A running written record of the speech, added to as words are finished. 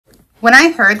When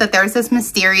I heard that there was this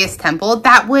mysterious temple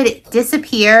that would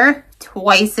disappear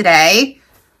twice a day,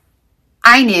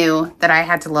 I knew that I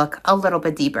had to look a little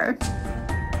bit deeper.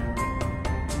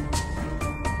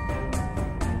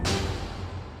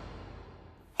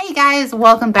 Hey guys,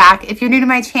 welcome back. If you're new to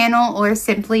my channel or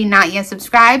simply not yet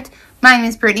subscribed, my name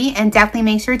is Brittany, and definitely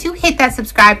make sure to hit that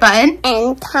subscribe button.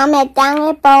 And comment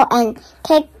down below and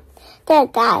click the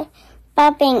like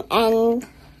button and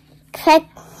click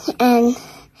and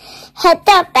hit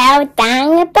the bell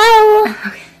down below.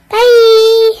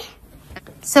 Bye!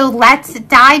 So let's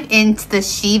dive into the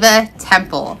Shiva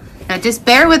temple. Now just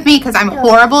bear with me because I'm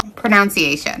horrible at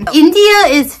pronunciation. India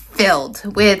is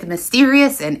filled with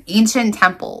mysterious and ancient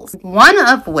temples, one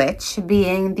of which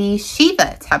being the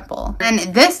Shiva temple. And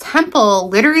this temple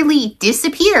literally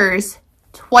disappears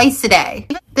twice a day.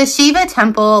 The Shiva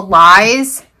temple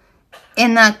lies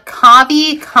in the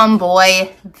Kavi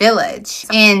Kamboi village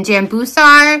in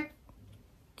Jambusar,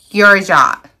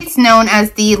 Gujarat. It's known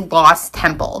as the Lost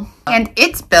Temple, and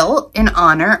it's built in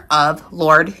honor of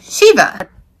Lord Shiva.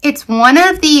 It's one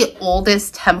of the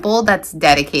oldest temples that's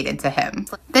dedicated to him.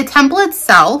 The temple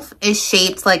itself is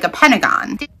shaped like a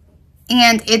pentagon,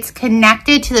 and it's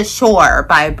connected to the shore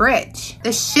by a bridge.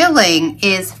 The shilling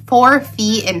is 4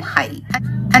 feet in height,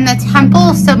 and the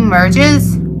temple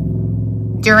submerges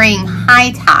during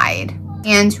high tide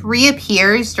and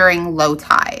reappears during low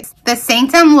tide. The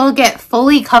sanctum will get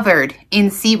fully covered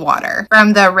in seawater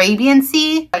from the Arabian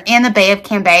Sea and the Bay of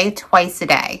Cambay twice a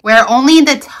day, where only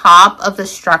the top of the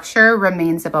structure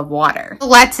remains above water.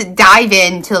 Let's dive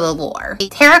into the lore.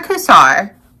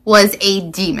 Tarakasar was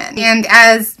a demon, and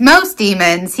as most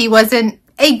demons, he wasn't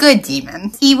a good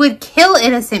demon. He would kill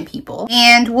innocent people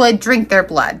and would drink their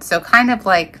blood, so kind of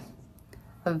like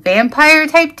a vampire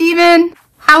type demon.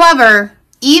 However,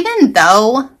 even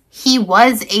though he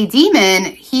was a demon,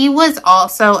 he was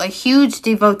also a huge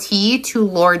devotee to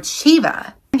Lord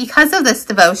Shiva. Because of this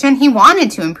devotion, he wanted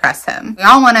to impress him. We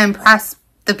all want to impress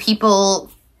the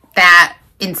people that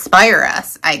inspire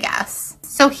us, I guess.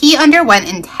 So he underwent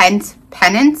intense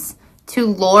penance to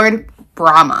Lord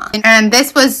Brahma. And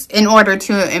this was in order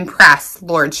to impress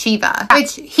Lord Shiva,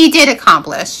 which he did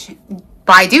accomplish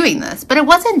by doing this. But it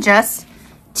wasn't just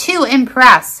to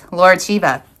impress Lord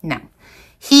Shiva. No.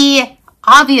 He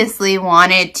obviously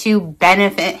wanted to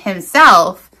benefit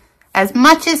himself as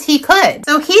much as he could.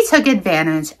 So he took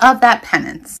advantage of that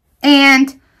penance.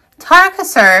 And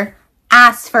Tarakasur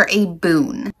asked for a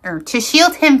boon, or to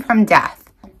shield him from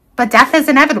death. But death is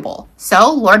inevitable.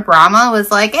 So Lord Brahma was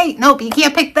like, hey, nope, you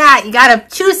can't pick that. You gotta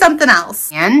choose something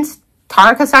else. And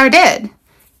Tarakasur did.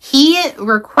 He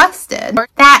requested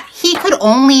that he could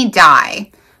only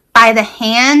die by the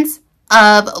hands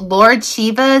of Lord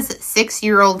Shiva's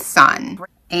 6-year-old son.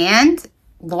 And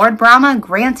Lord Brahma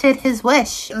granted his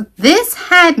wish. This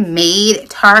had made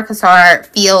Tarakasur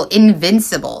feel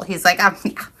invincible. He's like,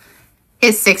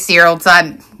 his 6-year-old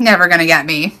son, never gonna get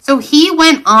me. So he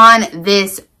went on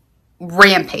this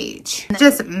rampage.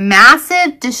 Just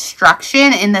massive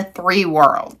destruction in the 3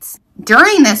 worlds.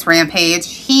 During this rampage,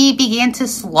 he began to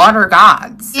slaughter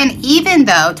gods. And even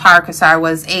though Tarakasur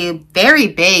was a very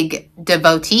big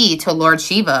devotee to Lord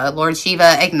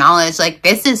Shiva acknowledged, like,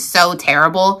 this is so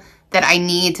terrible that I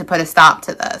need to put a stop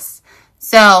to this.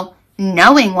 So,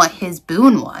 knowing what his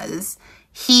boon was,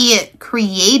 he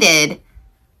created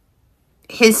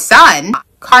his son,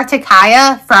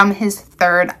 Kartikeya, from his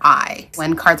 3rd eye.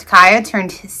 When Kartikeya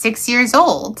turned 6 years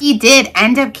old, he did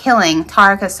end up killing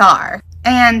Tarakasur.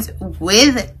 And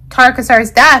with Tarkasur's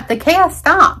death, the chaos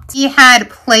stopped. He had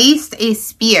placed a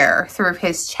spear through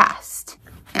his chest.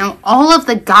 Now, all of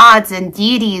the gods and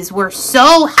deities were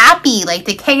so happy, like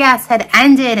the chaos had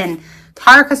ended and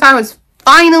Tarakasur was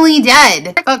finally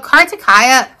dead. But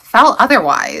Kartikeya felt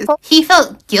otherwise. He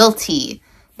felt guilty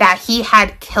that he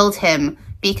had killed him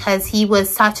because he was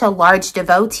such a large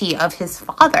devotee of his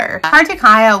father.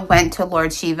 Kartikeya went to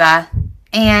Lord Shiva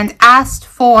and asked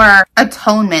for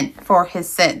atonement for his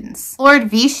sins. Lord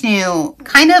Vishnu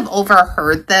kind of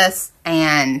overheard this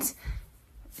and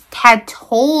had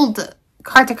told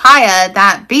Kartikeya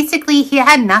that basically he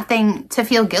had nothing to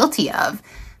feel guilty of,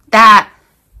 that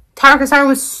Tarakasur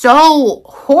was so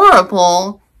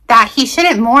horrible that he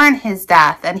shouldn't mourn his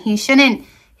death and he shouldn't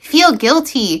feel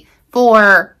guilty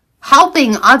for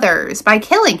helping others by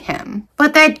killing him.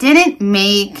 But that didn't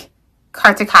make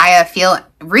Kartikeya feel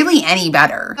really any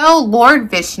better. So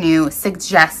Lord Vishnu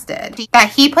suggested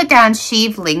that he put down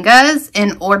Shiv lingas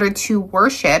in order to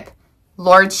worship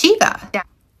Lord Shiva.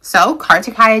 So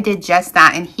Kartikeya did just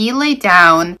that, and he laid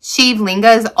down Shiv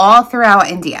lingas all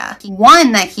throughout India.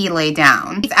 One that he laid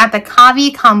down is at the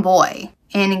Kavi Kamboi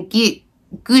in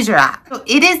Gujarat. So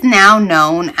it is now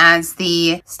known as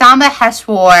the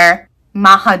Stambaheshwar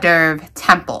Mahadev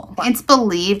Temple. It's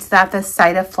believed that the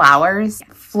sight of flowers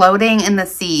floating in the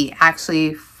sea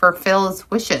actually fulfills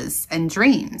wishes and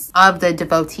dreams of the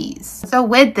devotees. So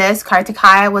with this,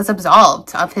 Kartikeya was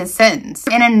absolved of his sins.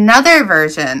 In another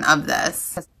version of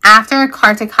this, after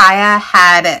Kartikeya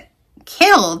had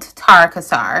killed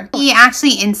Tarakasar, he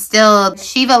actually instilled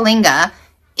Shiva Linga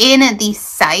in the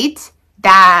site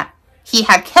that he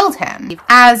had killed him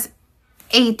as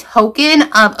a token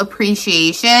of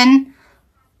appreciation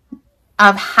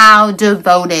of how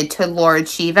devoted to Lord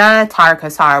Shiva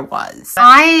Tarakasar was.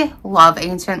 I love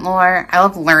ancient lore. I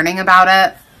love learning about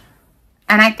it.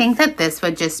 And I think that this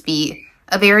would just be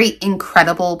a very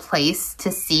incredible place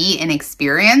to see and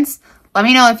experience. Let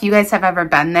me know if you guys have ever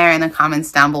been there in the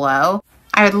comments down below.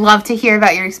 I would love to hear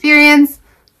about your experience.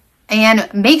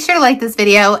 And make sure to like this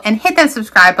video and hit that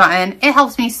subscribe button. It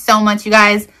helps me so much, you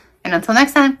guys. And until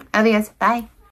next time, I love you guys. Bye.